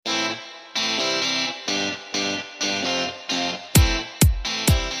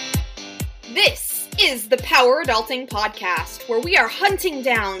is the Power Adulting Podcast, where we are hunting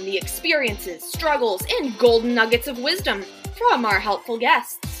down the experiences, struggles, and golden nuggets of wisdom from our helpful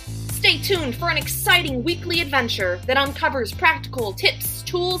guests. Stay tuned for an exciting weekly adventure that uncovers practical tips,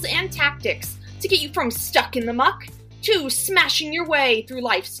 tools, and tactics to get you from stuck in the muck to smashing your way through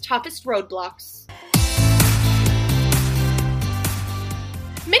life's toughest roadblocks.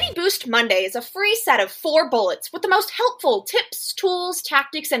 Mini Boost Monday is a free set of 4 bullets with the most helpful tips, tools,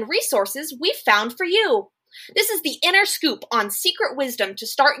 tactics, and resources we've found for you. This is the inner scoop on secret wisdom to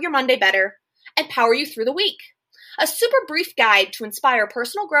start your Monday better and power you through the week. A super brief guide to inspire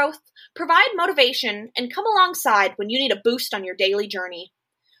personal growth, provide motivation, and come alongside when you need a boost on your daily journey.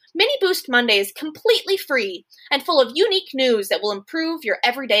 Mini Boost Monday is completely free and full of unique news that will improve your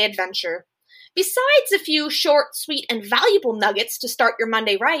everyday adventure. Besides a few short, sweet, and valuable nuggets to start your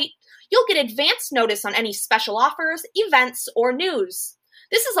Monday right, you'll get advance notice on any special offers, events, or news.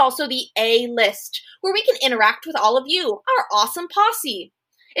 This is also the A list, where we can interact with all of you, our awesome posse.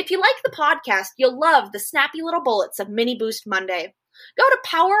 If you like the podcast, you'll love the snappy little bullets of Mini Boost Monday. Go to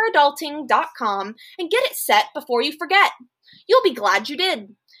poweradulting.com and get it set before you forget. You'll be glad you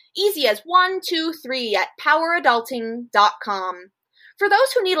did. Easy as 1, 2, 3 at poweradulting.com. For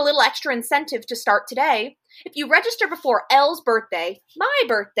those who need a little extra incentive to start today, if you register before Elle's birthday, my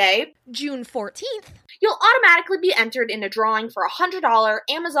birthday, June 14th, you'll automatically be entered in a drawing for a $100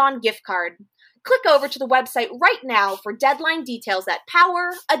 Amazon gift card. Click over to the website right now for deadline details at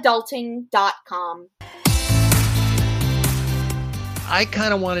poweradulting.com. I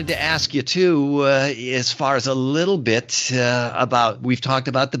kind of wanted to ask you, too, as far as a little bit about, we've talked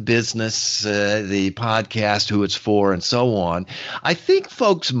about the business, the podcast, who it's for, and so on. I think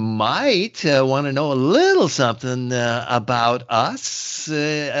folks might want to know a little something about us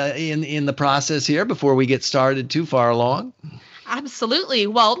in the process here before we get started too far along. Absolutely.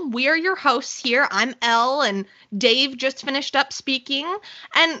 Well, we are your hosts here. I'm Elle, and Dave just finished up speaking,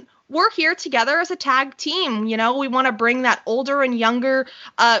 and we're here together as a tag team. You know, we want to bring that older and younger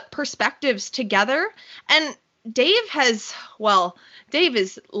perspectives together. And Dave has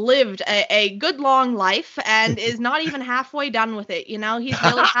lived a good long life and is not even halfway done with it. You know, he's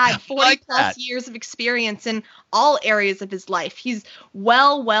really had 40 plus years of experience in all areas of his life. He's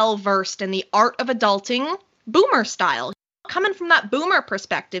well versed in the art of adulting, boomer style. Coming from that boomer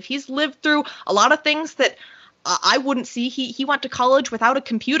perspective, he's lived through a lot of things that I wouldn't see. He went to college without a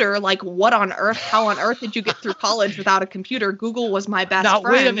computer. Like, what on earth? How on earth did you get through college without a computer? Google was my best friend.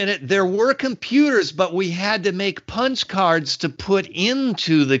 Now, wait a minute. There were computers, but we had to make punch cards to put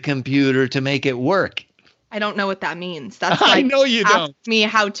into the computer to make it work. I don't know what that means. That's I know you don't. Ask me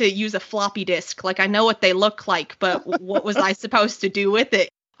how to use a floppy disk. Like, I know what they look like, but what was I supposed to do with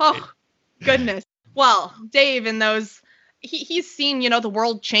it? Oh, goodness. Well, Dave, in those, he's seen, you know, the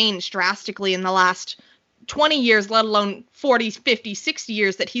world change drastically in the last 20 years, let alone 40, 50, 60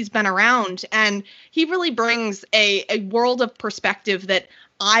 years that he's been around. And he really brings a world of perspective that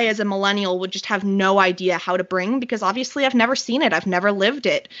I, as a millennial, would just have no idea how to bring, because obviously I've never seen it. I've never lived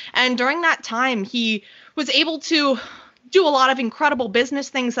it. And during that time, he was able to do a lot of incredible business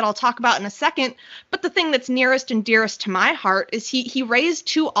things that I'll talk about in a second. But the thing that's nearest and dearest to my heart is he raised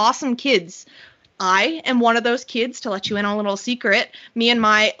 2 awesome kids. I am one of those kids, to let you in on a little secret, me and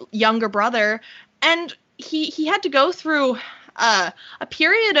my younger brother. And he had to go through a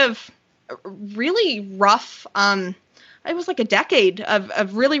period of really rough, it was like a decade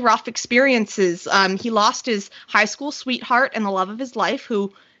of really rough experiences. He lost his high school sweetheart and the love of his life,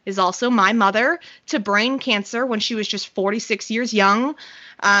 who is also my mother, to brain cancer when she was just 46 years young.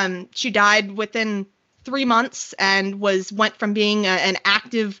 She died within 3 months and went from being an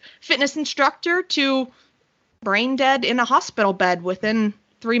active fitness instructor to brain dead in a hospital bed within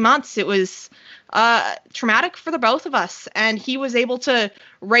 3 months. It was traumatic for the both of us, and he was able to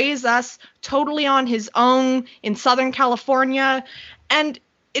raise us totally on his own in Southern California. And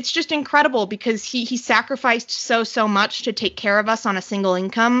it's just incredible because he sacrificed so much to take care of us on a single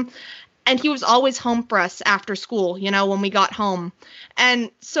income. And he was always home for us after school, you know, when we got home. And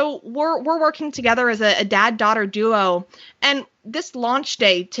so we're working together as a dad-daughter duo. And this launch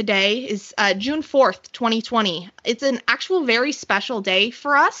day today is June 4th, 2020. It's an actual very special day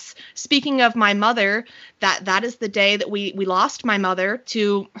for us. Speaking of my mother, that is the day that we lost my mother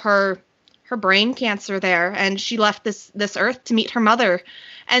to her brain cancer there. And she left this earth to meet her mother.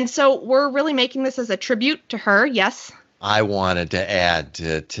 And so we're really making this as a tribute to her, yes. I wanted to add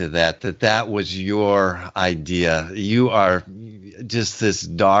to that was your idea. You are just this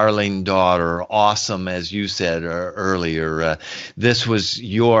darling daughter, awesome, as you said earlier. This was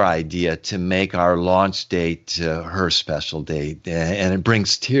your idea to make our launch date her special date, and it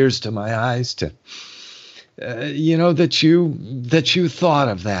brings tears to my eyes to that you thought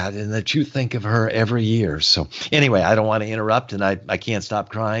of that and that you think of her every year. So anyway, I don't want to interrupt, and I can't stop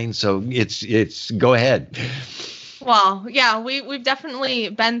crying. So it's go ahead. Well, yeah, we've definitely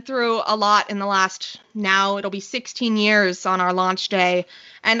been through a lot in the last, now it'll be 16 years on our launch day.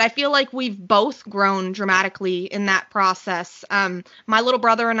 And I feel like we've both grown dramatically in that process. My little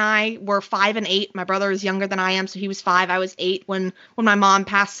brother and I were 5 and 8. My brother is younger than I am, so he was 5. I was 8 when my mom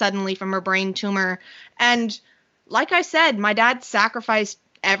passed suddenly from her brain tumor. And like I said, my dad sacrificed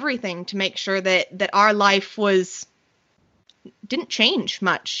everything to make sure that our life didn't change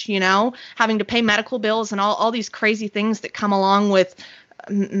much, having to pay medical bills and all these crazy things that come along with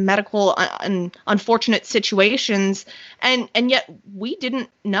medical and unfortunate situations. And yet we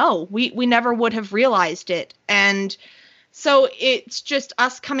didn't know. We never would have realized it. And so it's just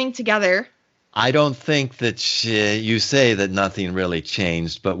us coming together. I don't think that you say that nothing really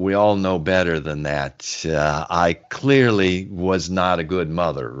changed, but we all know better than that. I clearly was not a good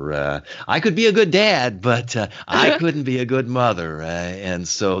mother. I could be a good dad, but I couldn't be a good mother. And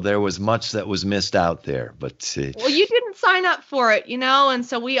so there was much that was missed out there. But well, you didn't sign up for it, and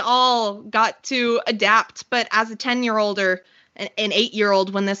so we all got to adapt. But as a 10-year-old or an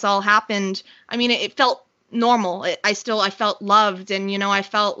 8-year-old when this all happened, I mean, it felt normal. I felt loved, and I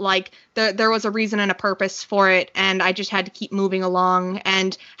felt like there was a reason and a purpose for it, and I just had to keep moving along.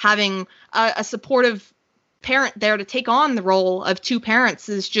 And having a supportive parent there to take on the role of 2 parents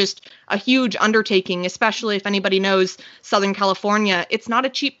is just a huge undertaking, especially if anybody knows Southern California. It's not a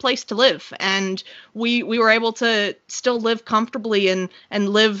cheap place to live, and we were able to still live comfortably and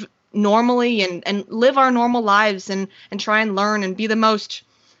live normally and live our normal lives and try and learn and be the most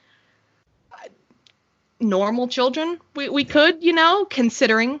normal children we could,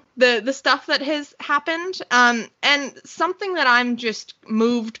 considering the stuff that has happened. And something that I'm just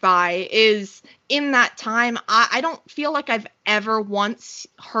moved by is in that time, I don't feel like I've ever once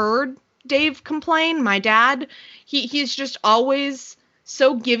heard Dave complain. My dad, he's just always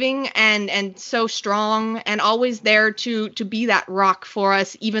so giving and so strong and always there to be that rock for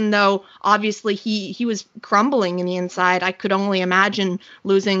us, even though obviously he was crumbling in the inside. I could only imagine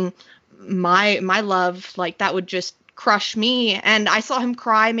losing my love. Like, that would just crush me. And I saw him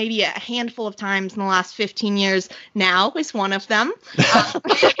cry maybe a handful of times in the last 15 years. Now is one of them.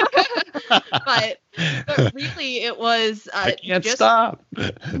 But really, it was I can't stop.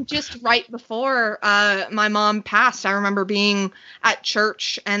 Just right before my mom passed, I remember being at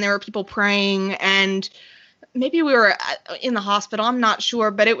church and there were people praying, and maybe we were in the hospital, I'm not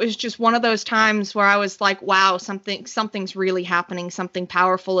sure, but it was just one of those times where I was like, wow, something's really happening. Something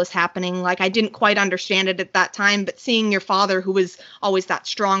powerful is happening. Like, I didn't quite understand it at that time, but seeing your father, who was always that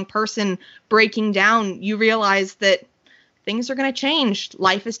strong person, breaking down, you realize that things are going to change.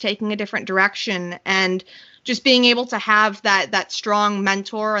 Life is taking a different direction. And just being able to have that strong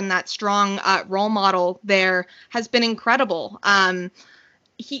mentor and that strong role model there has been incredible.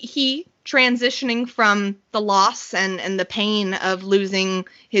 He transitioning from the loss and the pain of losing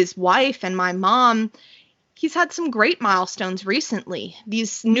his wife and my mom, he's had some great milestones recently.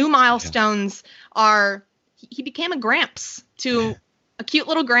 These new milestones are, he became a gramps to a cute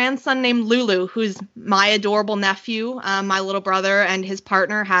little grandson named Lulu, who's my adorable nephew. My little brother and his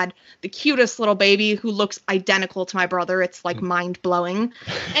partner had the cutest little baby who looks identical to my brother. It's like mind-blowing.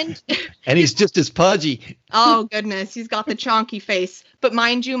 And he's just as pudgy. Oh, goodness. He's got the chonky face. But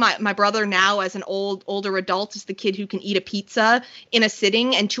mind you, my brother now, as an older adult, is the kid who can eat a pizza in a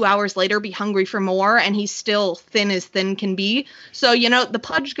sitting and 2 hours later be hungry for more, and he's still thin as thin can be. So, the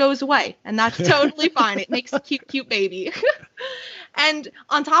pudge goes away, and that's totally fine. It makes a cute baby. And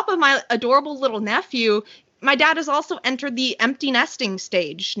on top of my adorable little nephew, my dad has also entered the empty nesting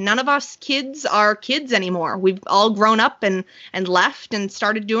stage. None of us kids are kids anymore. We've all grown up and left and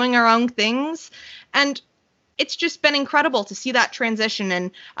started doing our own things. And it's just been incredible to see that transition,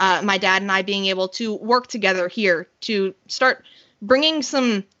 and my dad and I being able to work together here to start bringing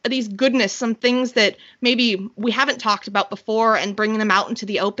some of these goodness, some things that maybe we haven't talked about before, and bringing them out into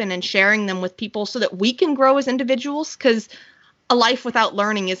the open and sharing them with people so that we can grow as individuals, because a life without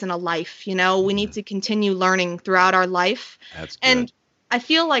learning isn't a life. We need to continue learning throughout our life. That's good. And I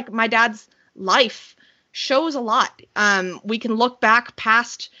feel like my dad's life shows a lot. We can look back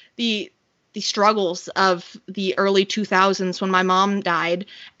past the struggles of the early 2000s when my mom died,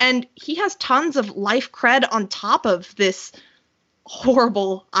 and he has tons of life cred on top of this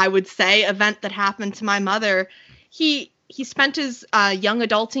horrible, I would say, event that happened to my mother. He spent his young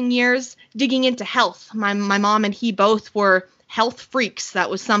adulting years digging into health. My mom and he both were health freaks. That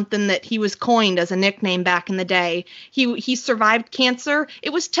was something that he was coined as a nickname back in the day. He survived cancer. It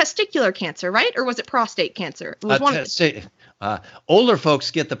was testicular cancer, right? Or was it prostate cancer? It was older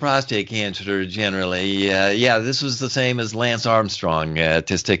folks get the prostate cancer generally. Yeah, this was the same as Lance Armstrong,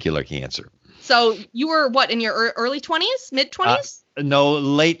 testicular cancer. So you were what, in your early 20s, mid 20s? No,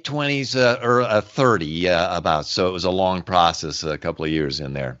 late 20s or 30 about. So it was a long process, a couple of years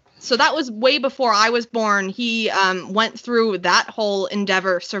in there. So that was way before I was born. He went through that whole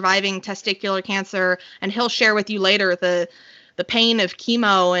endeavor, surviving testicular cancer, and he'll share with you later the pain of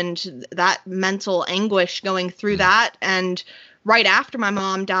chemo and that mental anguish going through that. And right after my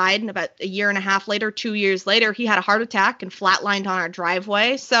mom died, and about a year and a half later, 2 years later, he had a heart attack and flatlined on our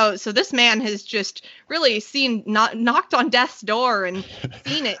driveway. So this man has just really knocked on death's door and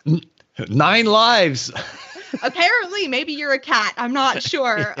seen it. 9 lives. Apparently, maybe you're a cat. I'm not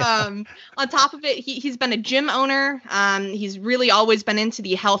sure. On top of it, he's been a gym owner. He's really always been into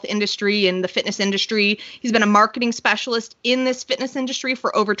the health industry and the fitness industry. He's been a marketing specialist in this fitness industry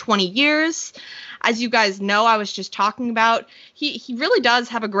for over 20 years. As you guys know, I was just talking about, he really does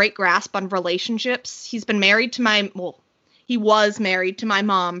have a great grasp on relationships. He's been married to he was married to my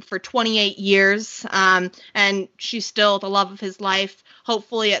mom for 28 years, and she's still the love of his life.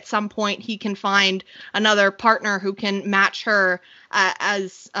 Hopefully at some point he can find another partner who can match her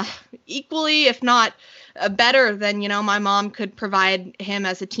as equally, if not better than, my mom could provide him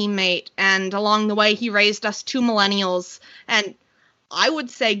as a teammate. And along the way, he raised us 2 millennials. And I would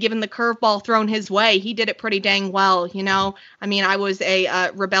say, given the curveball thrown his way, he did it pretty dang well. I mean, I was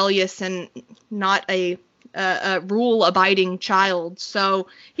a rebellious and not a rule-abiding child, so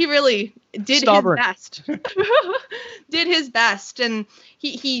he really did Stubborn. his best. Did his best, and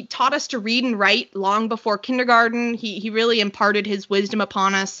he taught us to read and write long before kindergarten. He really imparted his wisdom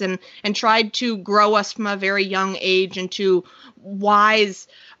upon us and tried to grow us from a very young age into wise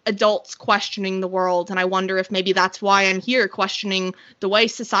adults questioning the world. And I wonder if maybe that's why I'm here, questioning the way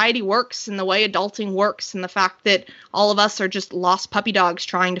society works and the way adulting works, and the fact that all of us are just lost puppy dogs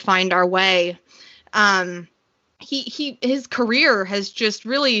trying to find our way. His career has just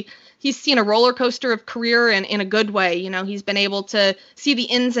really, he's seen a roller coaster of career in a good way. He's been able to see the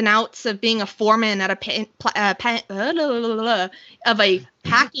ins and outs of being a foreman at a packing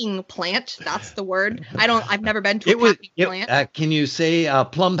plant. That's the word. I've never been to a packing plant. Can you say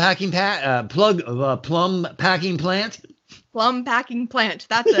plum packing plum packing plant? Plum packing plant.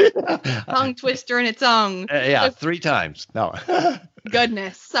 That's a tongue twister in its own. 3 times. No.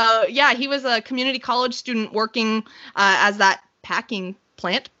 Goodness. So yeah, he was a community college student working as that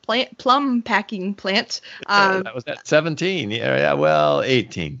plum packing plant. That was at 17. Yeah, well,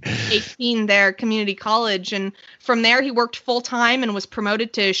 18. 18 there, community college. And from there, he worked full time and was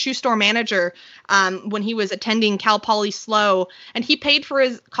promoted to shoe store manager when he was attending Cal Poly SLO. And he paid for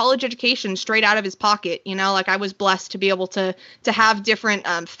his college education straight out of his pocket. I was blessed to be able to have different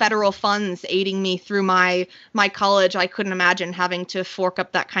federal funds aiding me through my college. I couldn't imagine having to fork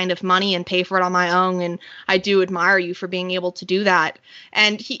up that kind of money and pay for it on my own. And I do admire you for being able to do that.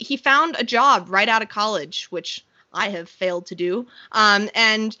 And he found a job right out of college, which I have failed to do.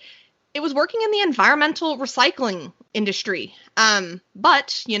 And it was working in the environmental recycling industry.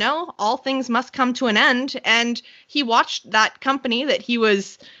 But, all things must come to an end. And he watched that company that he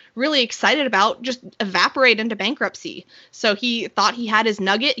was really excited about just evaporate into bankruptcy. So he thought he had his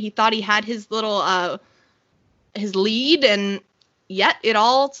nugget. He thought he had his little, his lead. And yet it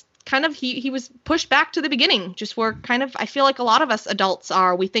all kind of, he was pushed back to the beginning. Just where kind of, I feel like a lot of us adults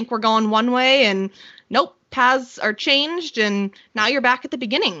are. We think we're going one way and nope, paths are changed and now you're back at the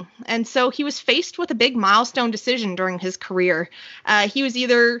beginning. And so he was faced with a big milestone decision during his career. He was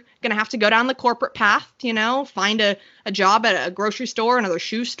either going to have to go down the corporate path, find a job at a grocery store, another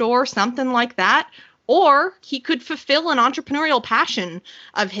shoe store, something like that, or he could fulfill an entrepreneurial passion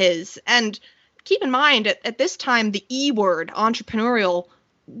of his. And keep in mind, at this time, the E word, entrepreneurial,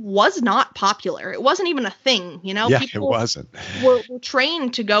 was not popular. It wasn't even a thing, Yeah, people it wasn't. were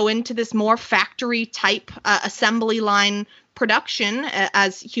trained to go into this more factory type assembly line production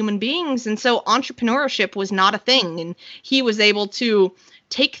as human beings. And so entrepreneurship was not a thing. And he was able to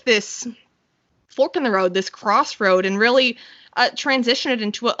take this fork in the road, this crossroad, and really transition it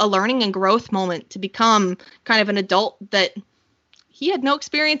into a learning and growth moment to become kind of an adult that he had no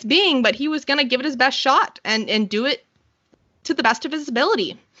experience being, but he was going to give it his best shot and do it to the best of his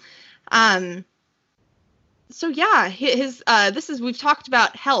ability. So yeah, we've talked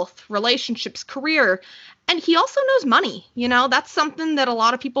about health, relationships, career, And he also knows money. That's something that a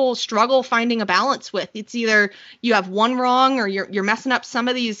lot of people struggle finding a balance with. It's either you have one wrong or you're messing up some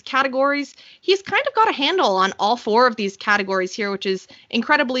of these categories. He's kind of got a handle on all 4 of these categories here, which is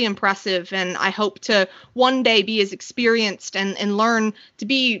incredibly impressive. And I hope to one day be as experienced and learn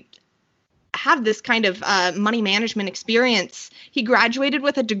to have this kind of money management experience. He graduated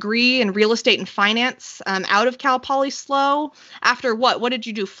with a degree in real estate and finance out of Cal Poly SLO. After what did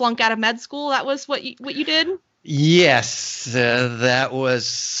you do? Flunk out of med school? That was what you did? Yes, that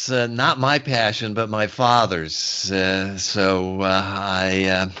was not my passion, but my father's. So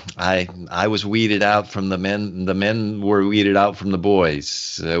I was weeded out from the men. The men were weeded out from the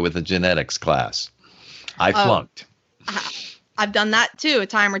boys with the genetics class. I flunked. I've done that too, a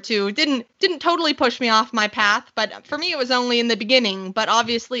time or two. Didn't totally push me off my path, but for me it was only in the beginning. But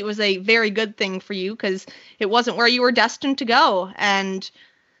obviously it was a very good thing for you because it wasn't where you were destined to go. And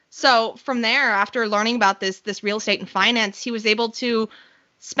so from there, after learning about this real estate and finance, he was able to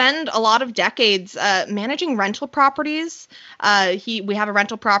spend a lot of decades managing rental properties. We have a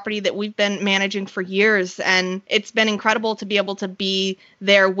rental property that we've been managing for years, and it's been incredible to be able to be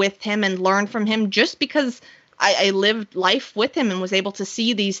there with him and learn from him just because I lived life with him and was able to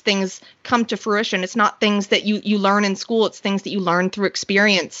see these things come to fruition. It's not things that you learn in school. It's things that you learn through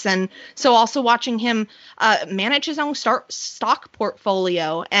experience. And so also watching him manage his own stock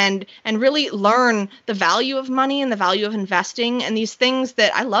portfolio and really learn the value of money and the value of investing and these things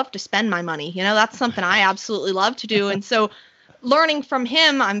that I love to spend my money. That's something I absolutely love to do. And so learning from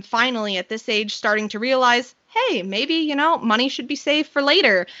him, I'm finally at this age starting to realize, hey, maybe, money should be saved for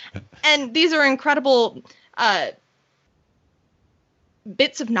later. And these are incredible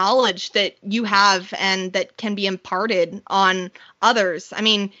bits of knowledge that you have and that can be imparted on others. I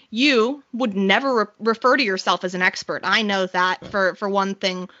mean, you would never refer to yourself as an expert. I know that for one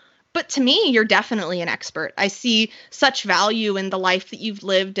thing. But to me, you're definitely an expert. I see such value in the life that you've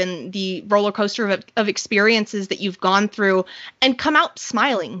lived and the roller coaster of experiences that you've gone through and come out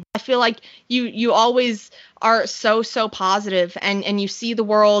smiling. I feel like you always are so positive and you see the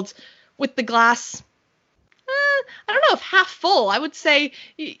world with the glass I don't know if half full. I would say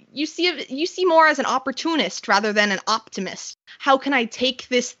you see more as an opportunist rather than an optimist. How can I take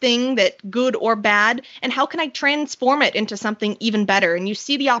this thing that good or bad and how can I transform it into something even better? And you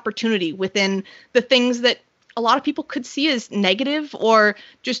see the opportunity within the things that a lot of people could see as negative or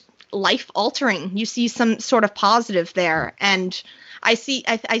just life altering. You see some sort of positive there. And I see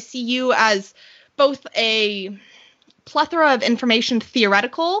you as both a plethora of information,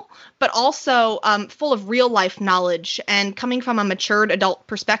 theoretical, but also full of real life knowledge and coming from a matured adult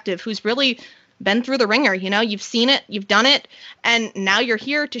perspective who's really been through the ringer. You've seen it, you've done it, and now you're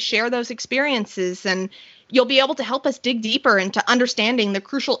here to share those experiences, and you'll be able to help us dig deeper into understanding the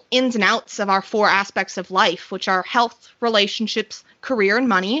crucial ins and outs of our 4 aspects of life, which are health, relationships, career, and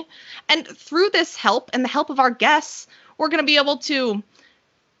money. And through this help and the help of our guests, we're going to be able to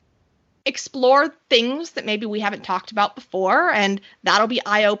explore things that maybe we haven't talked about before, and that'll be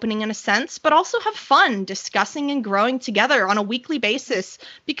eye-opening in a sense, but also have fun discussing and growing together on a weekly basis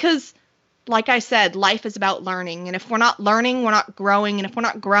because, like I said, life is about learning, and if we're not learning, we're not growing, and if we're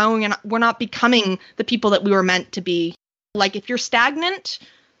not growing, we're not becoming the people that we were meant to be. Like, if you're stagnant,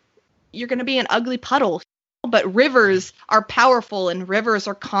 you're going to be an ugly puddle. But rivers are powerful and rivers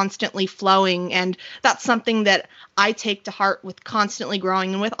are constantly flowing. And that's something that I take to heart with constantly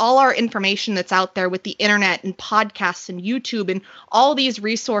growing. And with all our information that's out there with the internet and podcasts and YouTube and all these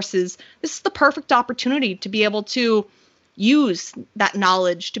resources, this is the perfect opportunity to be able to use that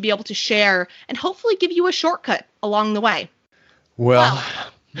knowledge, to be able to share and hopefully give you a shortcut along the way. Well,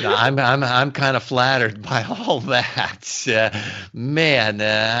 I'm kind of flattered by all that.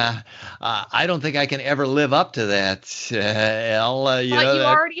 I don't think I can ever live up to that, Elle. But you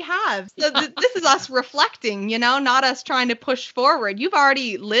already have. So this is us reflecting, not us trying to push forward. You've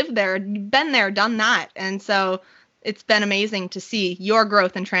already lived there, been there, done that. And so it's been amazing to see your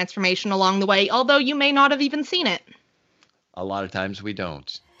growth and transformation along the way, although you may not have even seen it. A lot of times we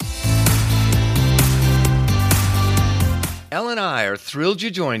don't. Elle and I are thrilled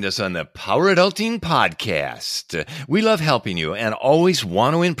you joined us on the Power Adulting Podcast. We love helping you and always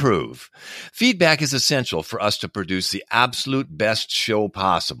want to improve. Feedback is essential for us to produce the absolute best show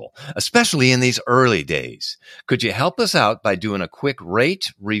possible, especially in these early days. Could you help us out by doing a quick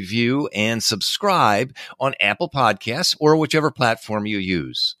rate, review, and subscribe on Apple Podcasts or whichever platform you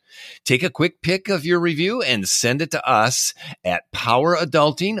use? Take a quick pic of your review and send it to us at Power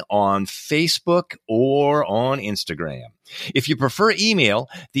Adulting on Facebook or on Instagram. If you prefer email,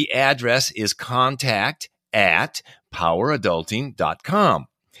 the address is contact@poweradulting.com.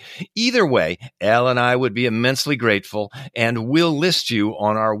 Either way, Al and I would be immensely grateful, and we'll list you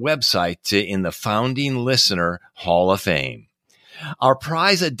on our website in the Founding Listener Hall of Fame. Our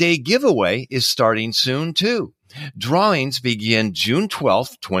prize a day giveaway is starting soon, too. Drawings begin June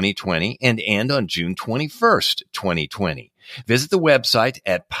 12th, 2020, and end on June 21st, 2020. Visit the website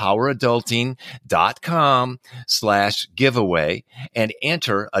at poweradulting.com/giveaway and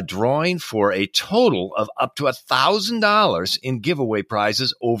enter a drawing for a total of up to $1,000 in giveaway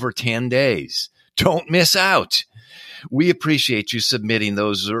prizes over 10 days. Don't miss out. We appreciate you submitting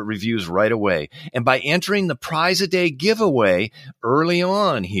those reviews right away. And by entering the prize a day giveaway early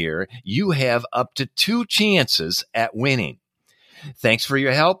on here, you have up to 2 chances at winning. Thanks for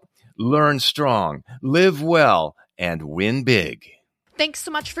your help. Learn strong, live well, and win big. Thanks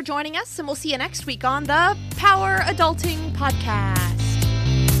so much for joining us, and we'll see you next week on the Power Adulting Podcast.